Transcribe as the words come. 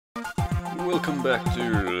welcome back to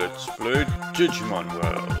Let's Play Digimon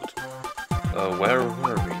World. Where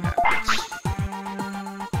were we now?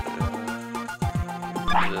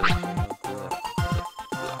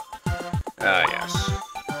 Yes.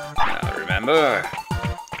 Now remember,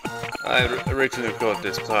 I originally recorded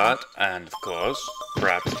this part, and of course,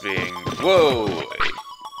 perhaps being, whoa,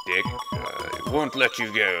 dick, I won't let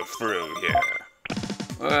you go through here.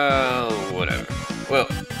 Well, whatever. Well,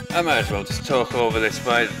 I might as well just talk over this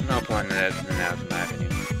fight. No point in editing out, in my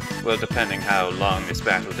opinion. Well, depending how long this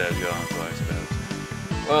battle does go on for, I suppose.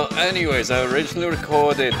 Well, anyways, I originally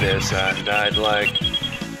recorded this, and I'd like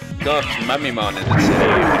got Mummymon in the city,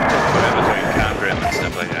 and took forever to encounter him and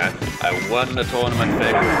stuff like that. I won the tournament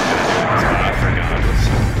thing, regardless.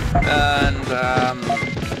 And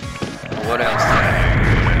what else did I do?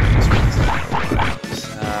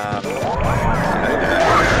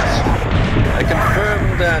 I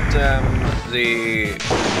confirmed that the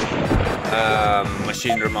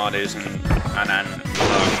Machine Ramon isn't an analog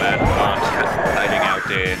bad plant hiding out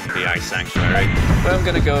in the Ice Sanctuary. But I'm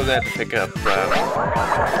gonna go there to pick up the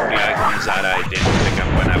items that I didn't pick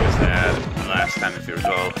up when I was there last time, if you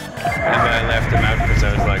recall. Remember, I left them out because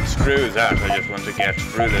I was like, screw that, I just want to get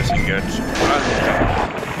through this and get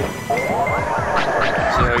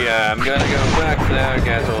So yeah, I'm gonna go back there,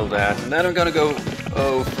 get all that, and then I'm gonna go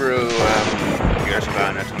through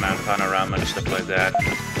Savannah to Mount Panorama and stuff like that.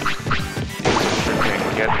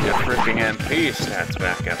 Get your freaking MP stats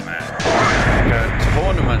back up, man. I got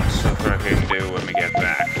tournaments to freaking do when we get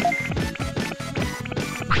back.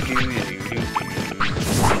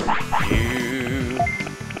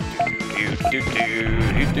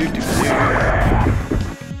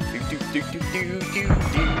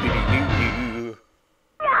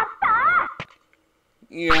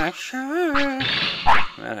 Yeah, sure.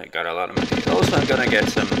 Well, I got a lot of money. Also, I'm gonna get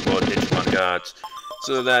some more Digimon cards,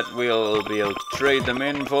 so that we'll be able to trade them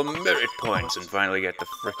in for merit points and finally get the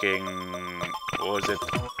fricking... what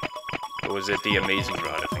was it? The Amazing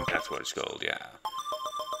Rod, I think that's what it's called, yeah.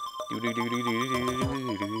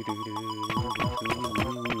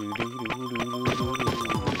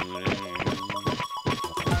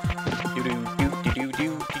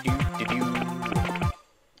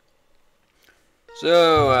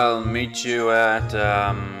 So, I'll meet you at,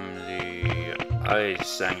 the Ice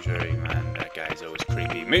Sanctuary, man. That guy's always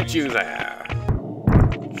creepy. Meet you there.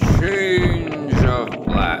 Change of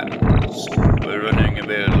plans. We're running a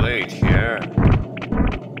bit late here.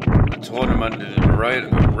 The tournament is right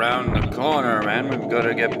around the corner, man. We've got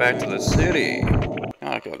to get back to the city.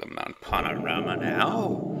 I'll go to Mount Panorama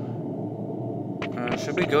now.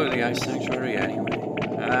 Should we go to the Ice Sanctuary anyway?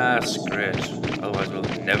 Screw it. Otherwise we'll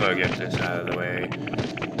never get this out of the way.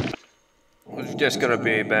 We've just gotta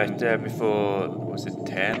be back there before... was it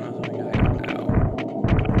 10 or something? I don't know.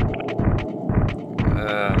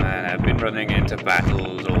 Man, I've been running into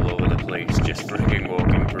battles all over the place, just freaking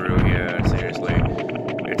walking through here, seriously.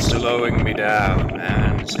 It's slowing me down,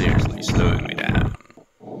 man. Seriously, slowing me down.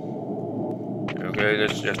 Okay,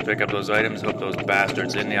 let's just pick up those items, hope those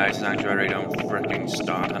bastards in the Ice Sanctuary don't freaking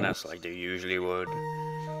start on us like they usually would.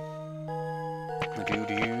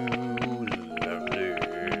 Do you love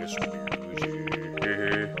this music?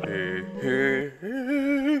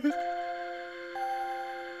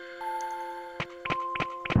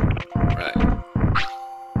 Right.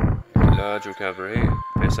 Large recovery.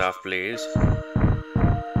 Piss off, please.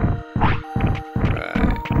 Right.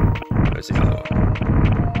 Where's the other one?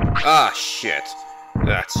 Ah, shit.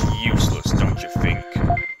 That's useless, don't you think?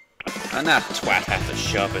 And that twat had to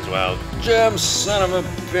shove as well. Damn son of a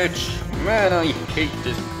bitch! Man, I hate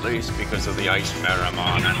this place because of the Ice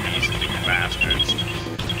Paramon and these big bastards.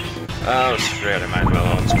 Oh, straight, I might as well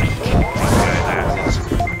on screen.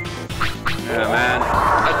 Yeah, man.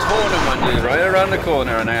 A tournament is right around the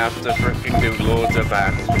corner and I have to freaking do loads of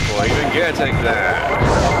battles before I even getting there.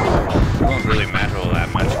 It won't really matter all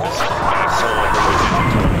that much because I saw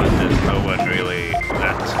everyone in the tournament. There's no one really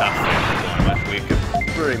that tough in the tournament. We could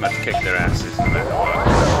pretty much kick their asses no matter what.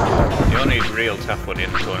 The only real tough one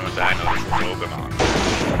in the tournament that I know is Digimon.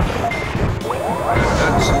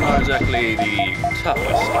 That's not exactly the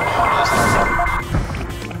toughest one.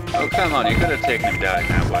 Oh, come on, you could have taken him down in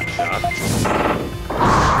that one shot.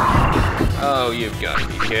 Oh, you've got to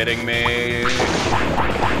be kidding me.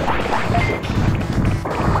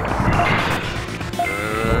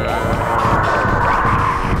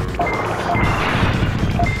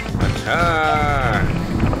 Attack!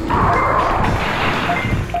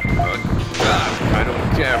 Oh, God, I don't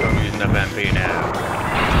care if I'm using the MP now.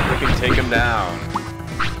 We can take him down.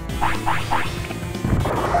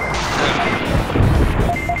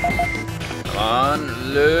 Come on,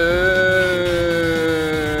 look!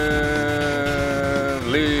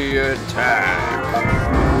 attack.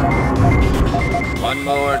 One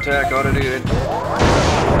more attack ought to do it.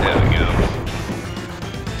 There we go.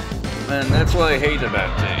 Man, that's what I hate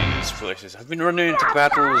about these places. I've been running into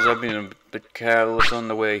battles, I've been a bit careless on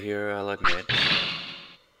the way here, I'll admit.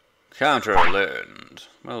 Counter learned.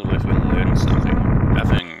 Well, at least we learned something.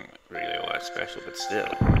 Nothing really all that special, but still.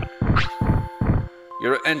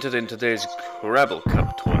 You're entered in today's Grapple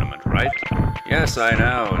Cup tournament, right? Yes, I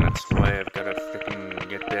know, and that's why I've got to frickin'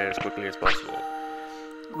 get there as quickly as possible.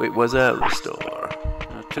 Wait, was that restore?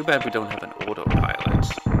 Too bad we don't have an autopilot.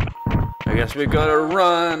 I guess we gotta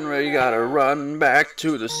run back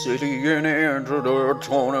to the city and enter the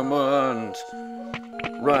tournament.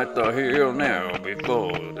 Right the hell now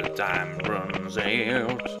before the time runs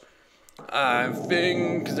out. I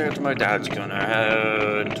think that my dad's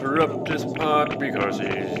gonna interrupt this part because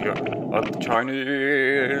he's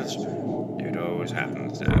Chinese. It always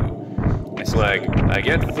happens though. It's like, I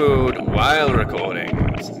get food while recording.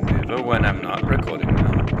 It's never when I'm not recording. No.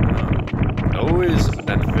 Always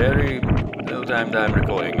that very little time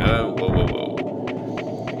recording. Whoa.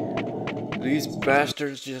 These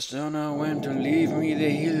bastards just don't know when to leave me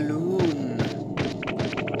the alone.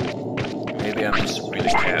 Maybe I'm just really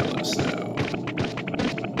careless though.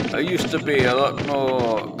 I used to be a lot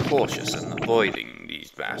more cautious in avoiding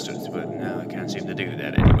these bastards, but now I can't seem to do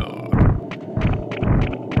that anymore.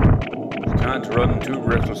 You can't run too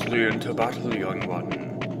recklessly into battle, young one.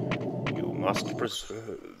 You must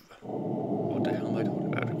preserve. What the hell am I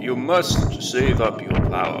talking about? You must save up your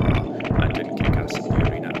power and then kick us in the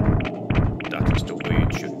arena. That is the way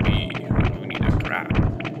it should be when you need a grab.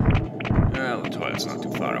 Well, the toilet's not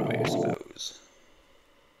too far away, I suppose.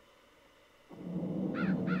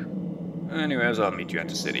 Anyways, I'll meet you at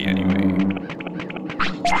the city anyway.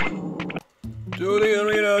 To the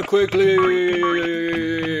arena quickly!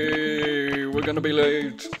 We're gonna be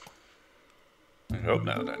late. I hope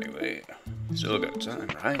not, anyway. Still got time,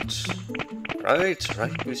 right?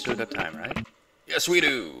 Right? We still got time, right? Yes, we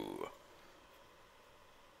do!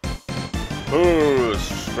 Who's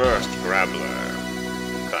first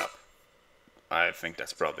Grappler Cup? I think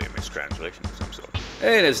that's probably a mistranslation of some sort.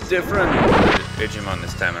 Hey, it's different Digimon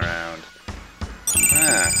this time around.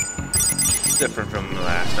 It's different from the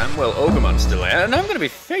last time. Well, Ogamon's still there, and I'm going to be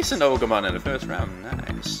facing Ogamon in the first round.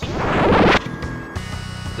 Nice.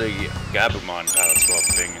 The Gabumon power swap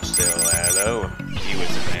thing is still there, though. He was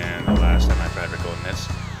in there the last time I tried recording this.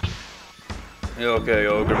 Okay,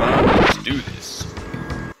 Ogamon, let's do this.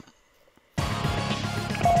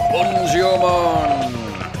 Digimon!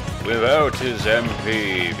 Without his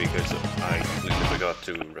MP, because I completely forgot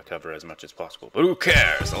to recover as much as possible. But who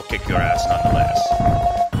cares? I'll kick your ass nonetheless.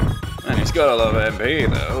 And he's got a lot of MP,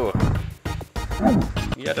 though.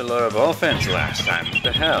 He had a lot of offense last time. What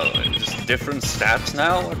the hell? Just different stats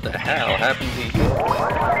now? What the hell happened to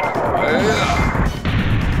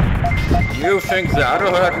you? You think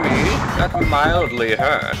that'll hurt me? That mildly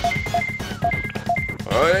hurt.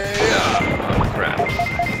 Oh yeah! Oh crap.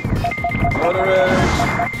 Moderate!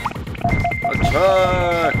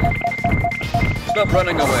 Attack! Stop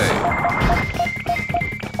running away!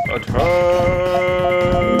 Attack!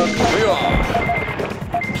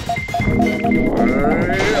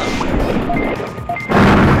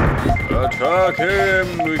 Attack him!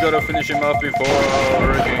 We gotta finish him off before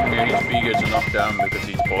our HP gets knocked down because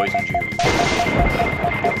he's poisoned you.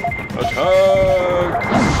 Attack!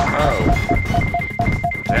 Oh.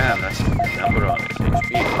 Damn, that's the number on his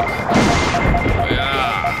HP.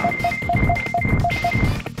 Yeah.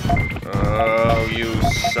 Oh, you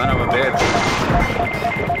son of a bitch.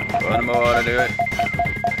 One more to do it.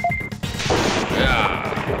 Yeah.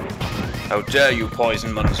 How dare you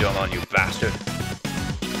poison Munziomon, you bastard.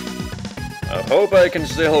 I hope I can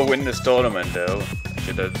still win this tournament, though. I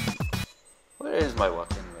should have... Where is my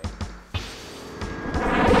walking ring?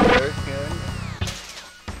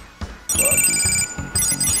 What?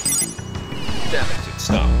 Damn it, it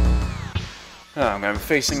stopped. Oh, I'm gonna be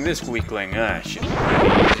facing this weakling. Shit.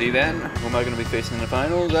 Pretty easy then. Who am I gonna be facing in the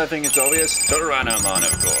finals? I think it's obvious. Tyrannomon,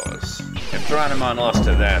 of course. If Tyrannomon lost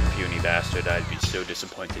to that puny bastard, I'd be so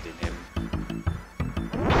disappointed in him.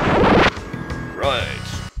 Right.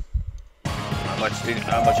 How much MP did you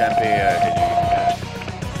get?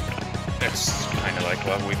 It's kind of like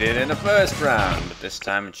what we did in the first round, but this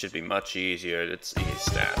time it should be much easier. Let's see his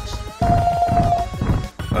stats.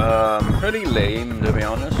 Pretty lame, to be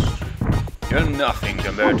honest. You're nothing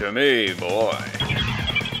compared to me, boy.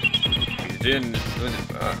 You didn't...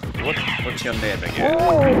 what's your name again?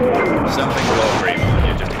 Something Wolverine,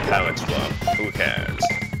 you're just a power swap. Who cares?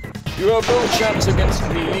 You have no chance against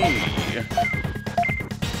me.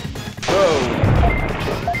 Oh.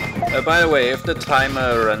 By the way, if the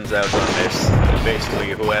timer runs out on this,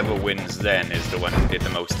 basically whoever wins then is the one who did the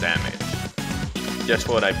most damage. Just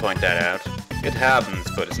thought I'd point that out. It happens,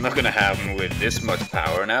 but it's not gonna happen with this much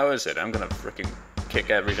power now, is it? I'm gonna freaking kick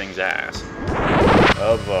everything's ass.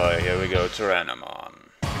 Oh boy, here we go, Tyrannomon.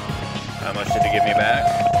 How much did he give me back?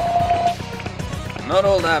 Not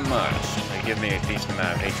all that much. They give me a decent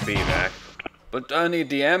amount of HP back. But I need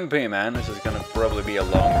the MP, man. This is gonna probably be a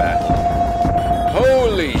long battle.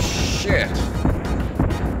 Holy shit!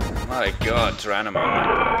 My god, Tyrannomon might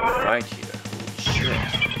put up a fight here. Holy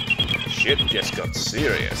shit. Shit just got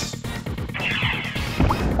serious.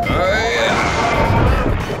 Oh yeah!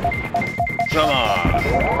 Come on!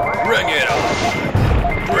 Bring it on!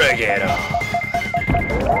 Bring it on!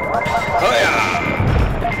 Oh yeah!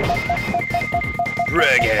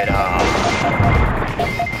 Bring it on!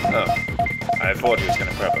 Oh, I thought he was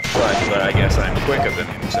gonna prep a fight, but I guess I'm quicker than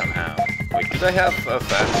him somehow. Wait, did I have a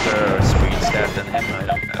faster speed stat than him? I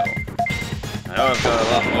don't know. I know I've got a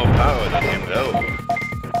lot more power than him though.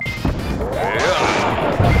 Yeah.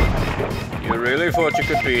 You really thought you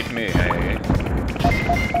could beat me, eh?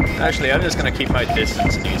 Actually, I'm just gonna keep my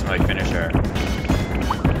distance and use my finisher.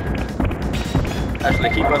 Actually,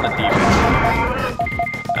 keep on the defense.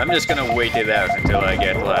 I'm just gonna wait it out until I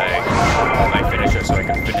get, like, my finisher so I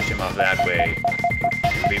can finish him off that way.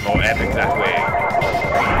 It'll be more epic that way.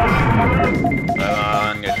 Come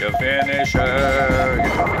on, get your finisher.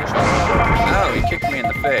 Get your finisher. Oh, he kicked me in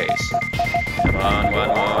the face. Come on, one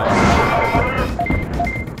more.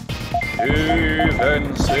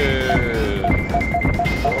 Defensive.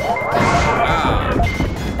 Ah.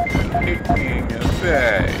 Kick me in the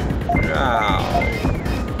face. Ow.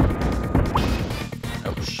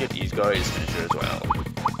 Oh shit, he's got his finisher as well.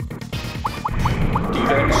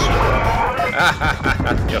 Defense.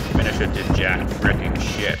 Your finisher did jack freaking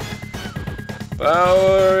shit.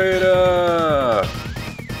 Power it up!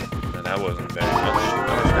 No, that wasn't very much. How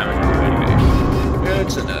much damage did it anyway?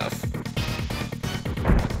 It's enough.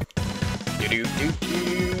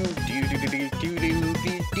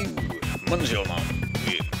 Munzelmon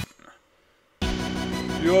win.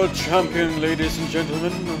 Your champion, ladies and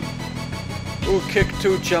gentlemen, who kicked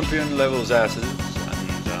 2 champion levels asses,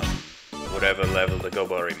 and whatever level the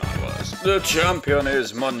Gobarimon was. The champion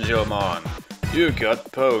is Munzelmon. You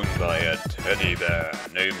got pwned by a teddy bear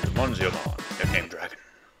named Munzelmon, nicknamed Dragon.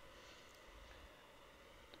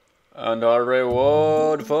 And our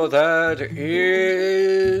reward for that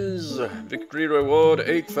is victory reward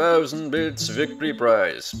 8,000 bits victory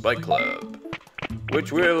prize Spike Club,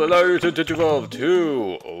 which will allow you to evolve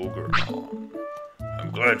to Ogremon.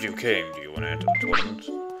 I'm glad you came. Do you want to enter the tournament?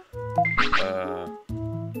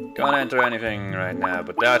 Can't enter anything right now,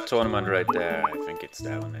 but that tournament right there, I think it's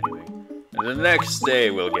that one anyway. And the next day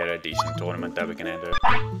we'll get a decent tournament that we can enter.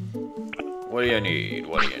 What do you need?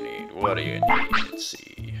 What do you need? What do you need? Let's see.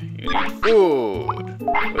 You need food!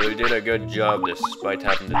 Well, you did a good job despite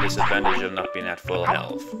having the disadvantage of not being at full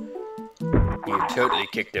health. You totally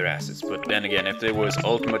kicked their asses, but then again, if there was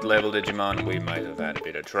ultimate level Digimon, we might have had a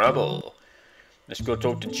bit of trouble. Let's go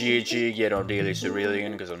talk to GG, get our daily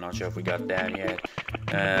cerulean, because I'm not sure if we got that yet.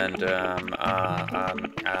 And,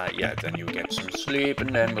 yeah, then you get some sleep,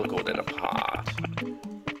 and then we'll call it a part.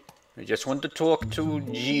 I just want to talk to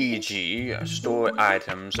GG, store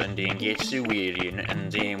items, and then get cerulean,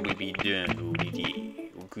 and then we'll be done with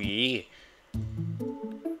it. Okay?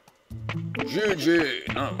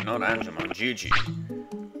 GG! No, not Angemon, GG.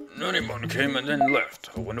 Nonimon came and then left.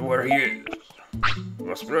 I wonder where he is. The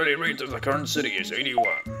prosperity rate of the current city is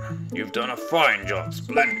 81. You've done a fine job,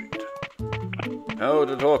 splendid. Now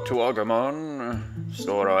to talk to Agumon,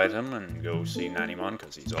 store item, and go see Nanimon,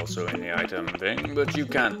 because he's also in the item thing, but you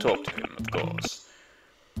can't talk to him, of course.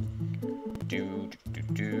 See,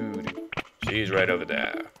 he's right over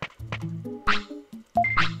there.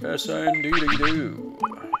 Yes, indeed do.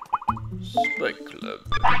 Spike Club.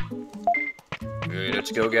 Okay,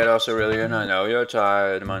 let's go get our cerulean. I know you're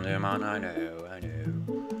tired, Munzelmon. I know.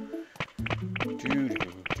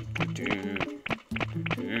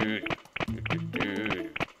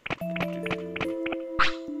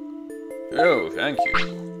 Oh, thank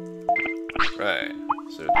you. Right.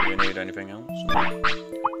 So, do you need anything else? No?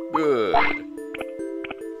 Good.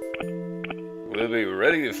 We'll be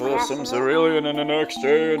ready for some cerulean in the next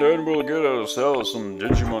day, and then we'll get ourselves some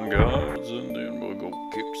Digimon guards, and then we'll go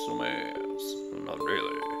kick some ass. Well, not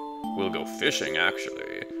really. We'll go fishing,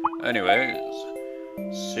 actually. Anyways,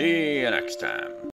 see you next time.